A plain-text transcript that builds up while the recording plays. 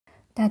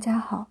大家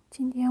好，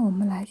今天我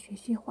们来学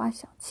习画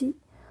小鸡。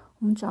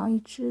我们找一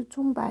只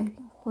中白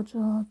云或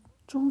者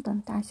中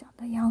等大小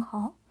的羊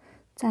毫，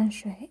蘸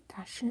水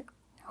打湿，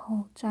然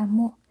后蘸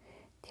墨，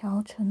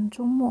调成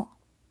中墨。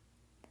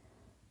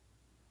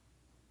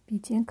笔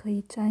尖可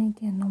以沾一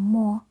点浓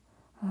墨，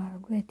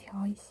略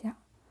调一下。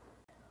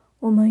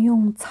我们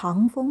用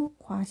藏锋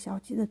画小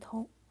鸡的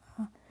头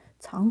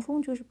藏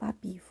锋就是把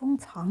笔锋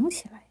藏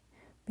起来，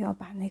不要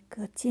把那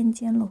个尖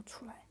尖露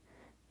出来。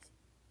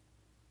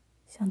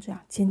像这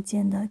样尖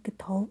尖的一个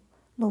头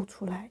露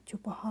出来就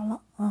不好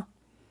了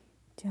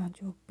这样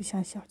就不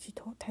像小鸡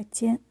头太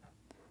尖。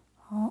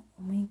好，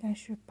我们应该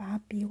是把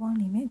笔往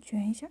里面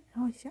卷一下，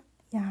绕一下，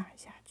压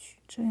下去，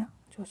这样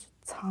就是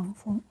藏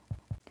锋。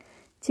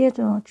接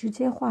着直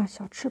接画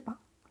小翅膀，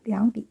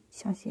两笔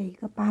像写一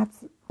个八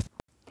字，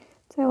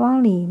再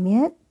往里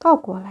面倒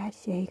过来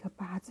写一个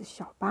八字，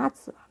小八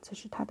字这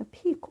是它的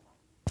屁股。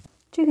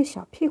这个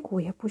小屁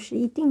股也不是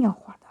一定要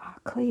画的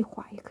可以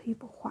画也可以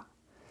不画。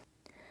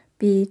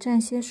笔蘸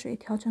些水，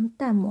调成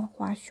淡墨，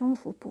画胸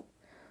腹部，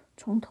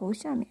从头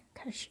下面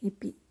开始一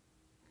笔、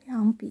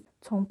两笔，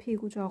从屁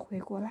股这儿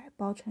回过来，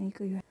包成一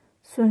个圆，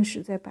顺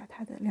势再把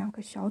它的两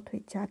个小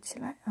腿夹起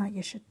来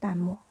也是淡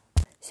墨。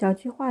小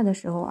鸡画的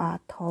时候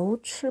头、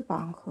翅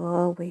膀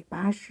和尾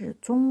巴是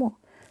中墨，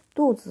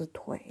肚子、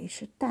腿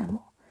是淡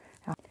墨，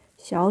然后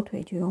小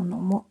腿就用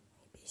浓墨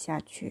一笔下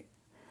去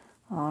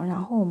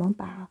然后我们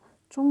把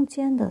中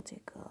间的这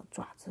个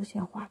爪子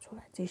先画出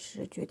来，这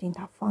是决定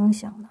它方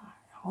向的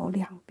然后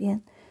两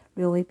边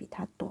略微比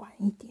它短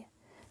一点，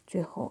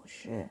最后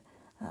是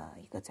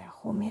一个在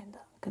后面的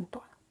更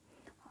短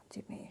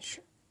这边也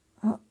是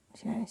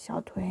现在小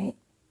腿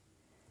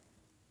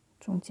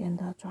中间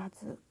的爪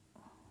子，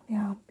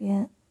两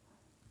边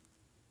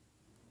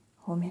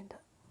后面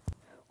的。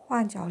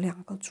画脚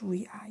两个注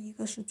意一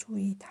个是注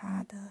意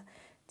它的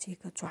这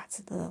个爪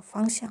子的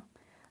方向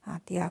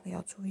第二个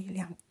要注意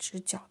两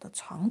只脚的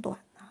长短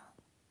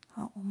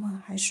好，我们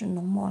还是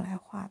浓墨来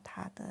画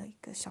它的一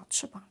个小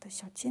翅膀的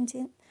小尖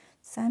尖，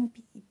三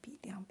笔、一笔、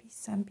两笔、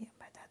三笔，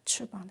把它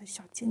翅膀的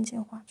小尖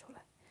尖画出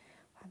来，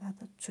把它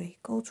的嘴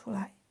勾出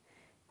来，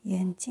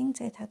眼睛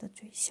在它的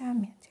嘴下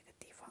面这个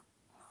地方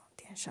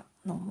点上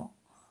浓墨，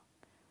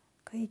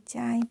可以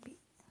加一笔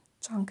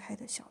张开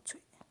的小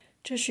嘴。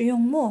这是用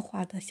墨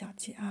画的小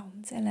鸡我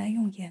们再来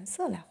用颜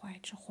色来画一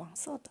只黄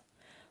色的。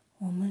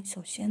我们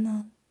首先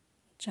呢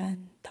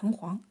蘸藤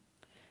黄，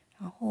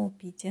然后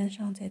笔尖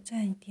上再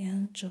蘸一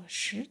点赭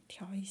石，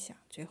调一下，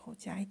最后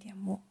加一点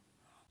墨。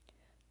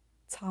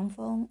藏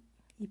锋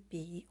一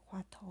笔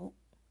画头，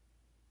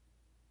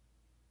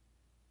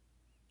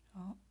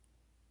好，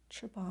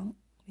翅膀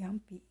两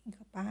笔一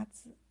个八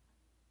字，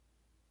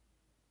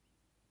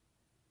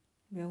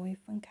略微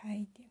分开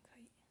一点可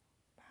以，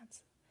八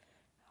字，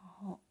然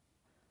后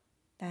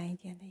淡一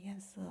点的颜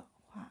色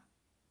画，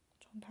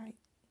从它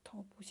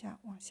头部下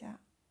往下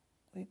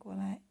围过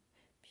来，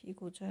屁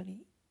股这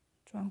里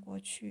转过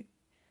去，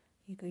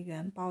一个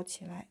圆包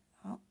起来，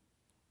好，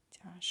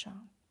加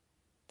上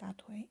大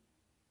腿，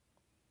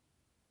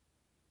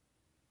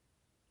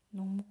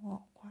浓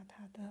墨画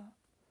它的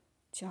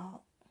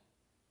脚，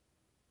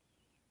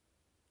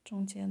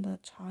中间的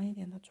长一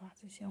点的爪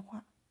子先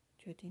画，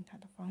决定它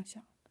的方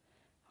向，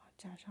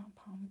加上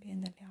旁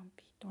边的两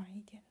笔短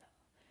一点的，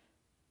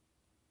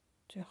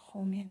最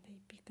后面的一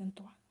笔更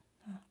短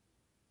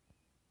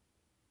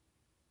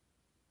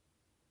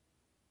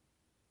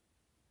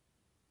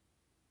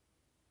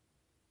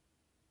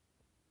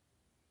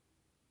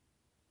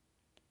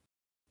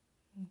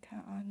你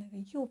看那个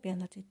右边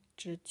的这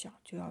只脚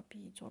就要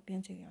比左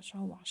边这个要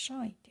稍微往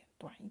上一点，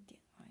短一点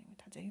因为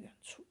它在远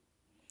处。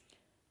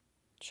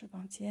翅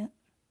膀尖，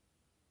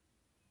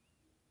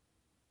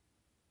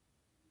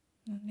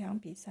两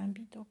笔、三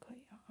笔都可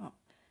以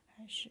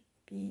还是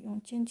笔用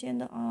尖尖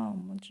的我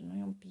们只能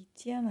用笔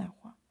尖来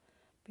画，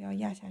不要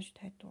压下去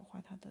太多，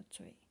画它的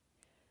嘴。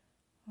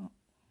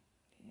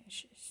也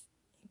是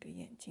一个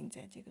眼睛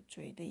在这个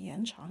嘴的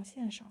延长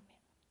线上面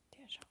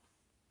点上。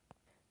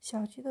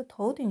小鸡的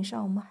头顶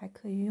上我们还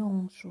可以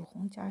用曙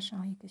红加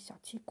上一个小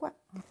鸡冠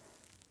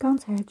刚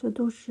才这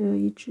都是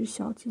一只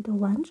小鸡的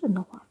完整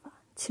的画法，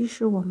其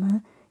实我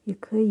们也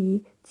可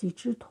以几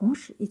只同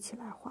时一起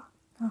来画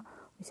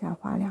我想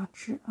画两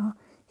只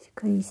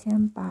可以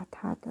先把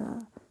它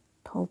的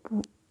头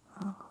部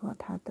和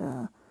它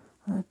的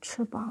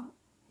翅膀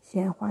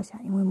先画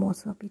下，因为墨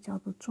色比较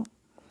的重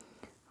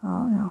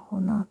然后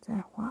呢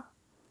再画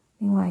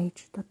另外一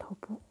只的头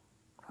部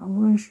无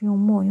论是用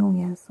墨用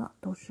颜色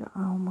都是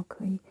我们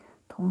可以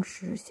同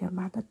时先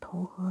把它的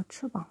头和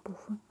翅膀部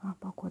分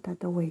包括它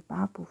的尾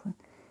巴部分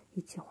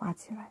一起画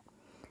起来，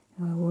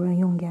因为无论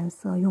用颜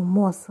色用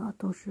墨色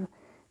都是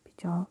比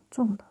较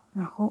重的，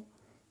然后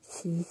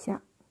洗一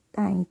下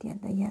淡一点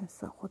的颜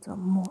色或者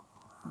墨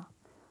我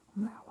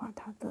们来画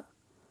它的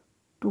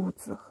肚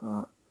子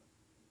和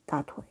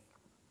大腿，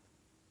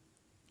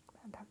把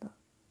它的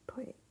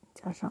腿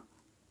加上，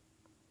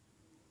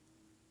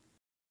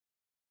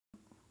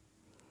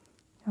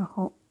然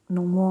后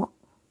浓墨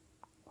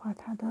画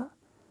它的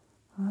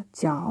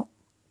脚，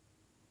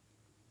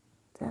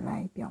再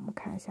来一遍，我们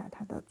看一下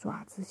它的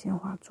爪子，先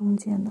画中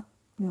间的，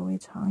略微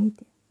长一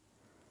点，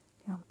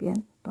两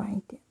边短一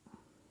点。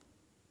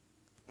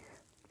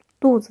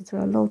肚子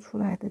这露出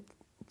来的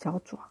脚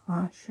爪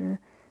啊，是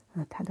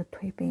它的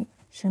腿被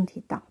身体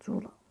挡住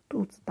了，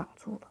肚子挡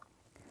住了。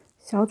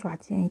小爪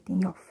尖一定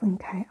要分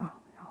开啊。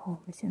然后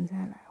我们现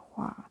在来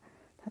画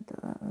它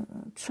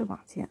的翅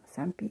膀尖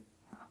，3笔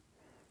啊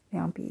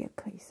，2笔也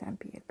可以，3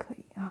笔也可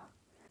以啊。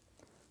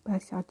把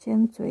小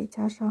尖嘴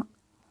加上，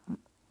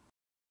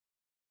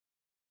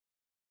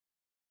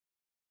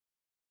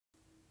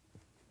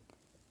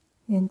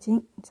眼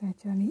睛在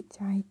这里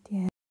加一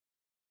点。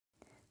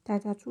大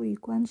家注意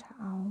观察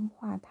啊，我们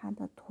画它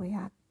的腿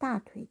啊，大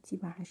腿基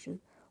本还是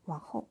往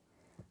后，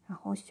然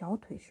后小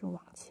腿是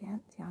往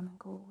前，这样能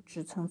够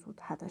支撑住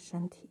它的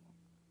身体。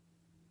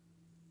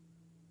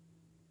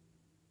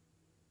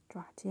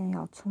爪尖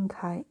要撑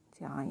开，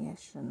这样也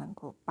是能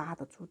够扒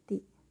得住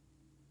地。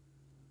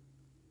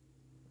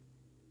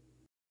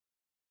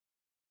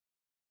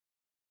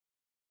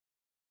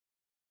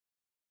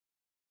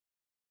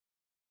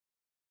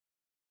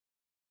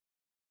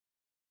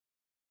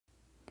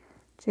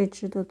这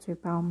只的嘴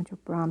巴我们就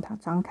不让它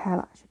张开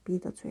了，是闭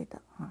着嘴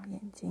的啊。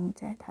眼睛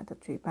在它的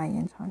嘴巴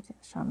延长线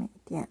上面一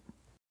点，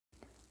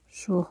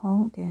竖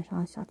红点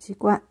上小鸡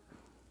冠。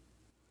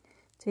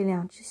这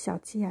2只小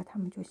鸡啊，它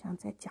们就像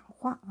在讲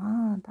话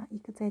啊，它一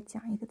个在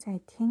讲，一个在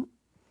听。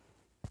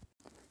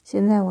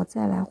现在我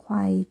再来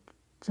画一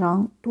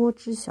张多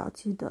只小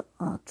鸡的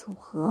组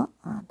合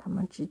啊，它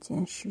们之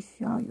间是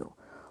需要有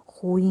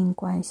呼应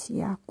关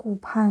系啊、顾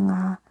盼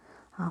啊，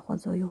或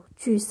者有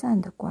聚散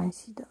的关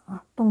系的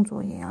啊，动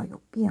作也要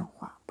有变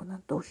化，不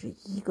能都是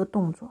一个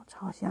动作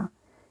朝向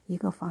一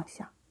个方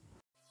向。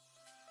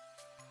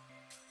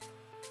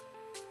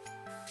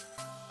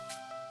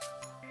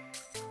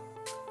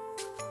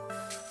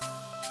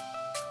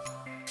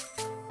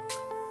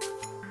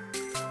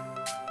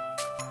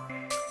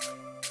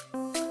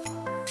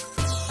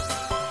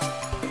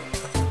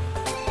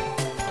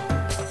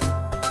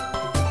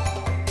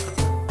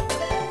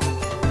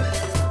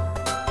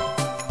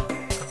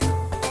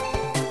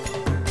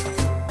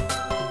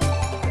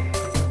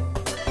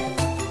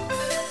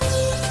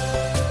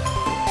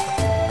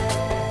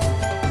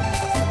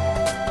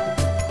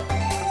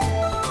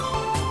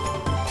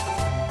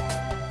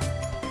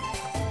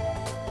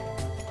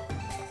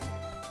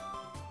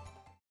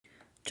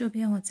这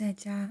边我再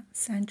加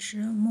3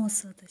只墨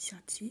色的小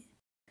鸡，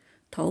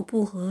头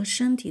部和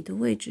身体的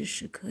位置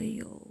是可以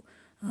有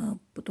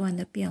不断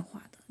的变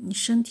化的。你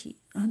身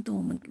体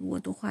我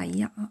都画一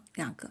样啊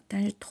，2个，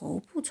但是头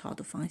部朝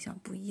的方向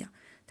不一样，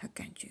它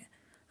感觉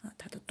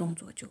它的动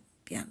作就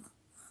变了。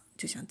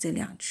就像这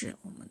2只，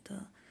我们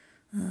的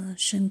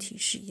身体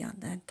是一样，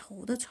但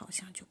头的朝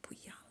向就不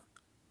一样了。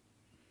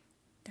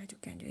大家就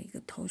感觉一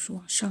个头是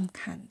往上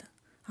看的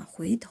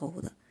回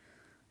头的。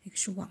一个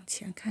是往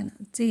前看的，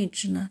这一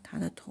只呢，它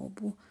的头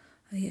部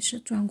也是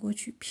转过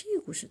去，屁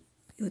股是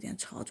有点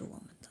朝着我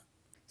们的。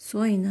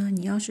所以呢，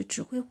你要是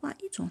只会画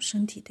一种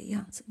身体的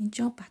样子，你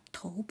只要把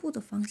头部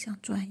的方向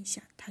转一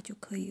下，它就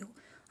可以有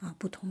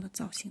不同的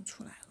造型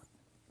出来了。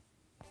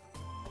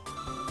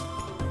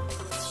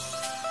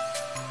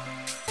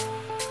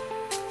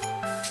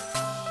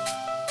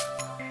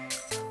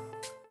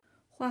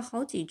画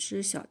好几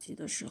只小鸡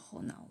的时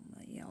候呢，我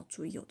们也要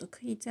注意，有的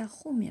可以在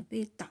后面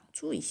被挡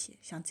住一些，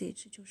像这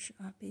只就是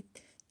被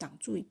挡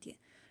住一点，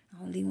然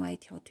后另外一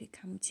条腿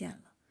看不见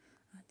了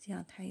这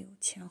样它有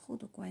前后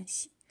的关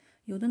系。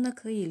有的呢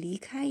可以离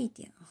开一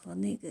点，和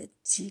那个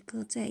几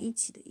个在一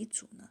起的一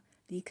组呢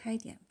离开一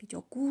点，比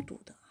较孤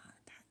独的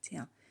它这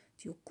样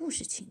就有故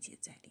事情节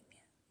在里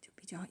面，就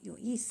比较有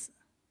意思。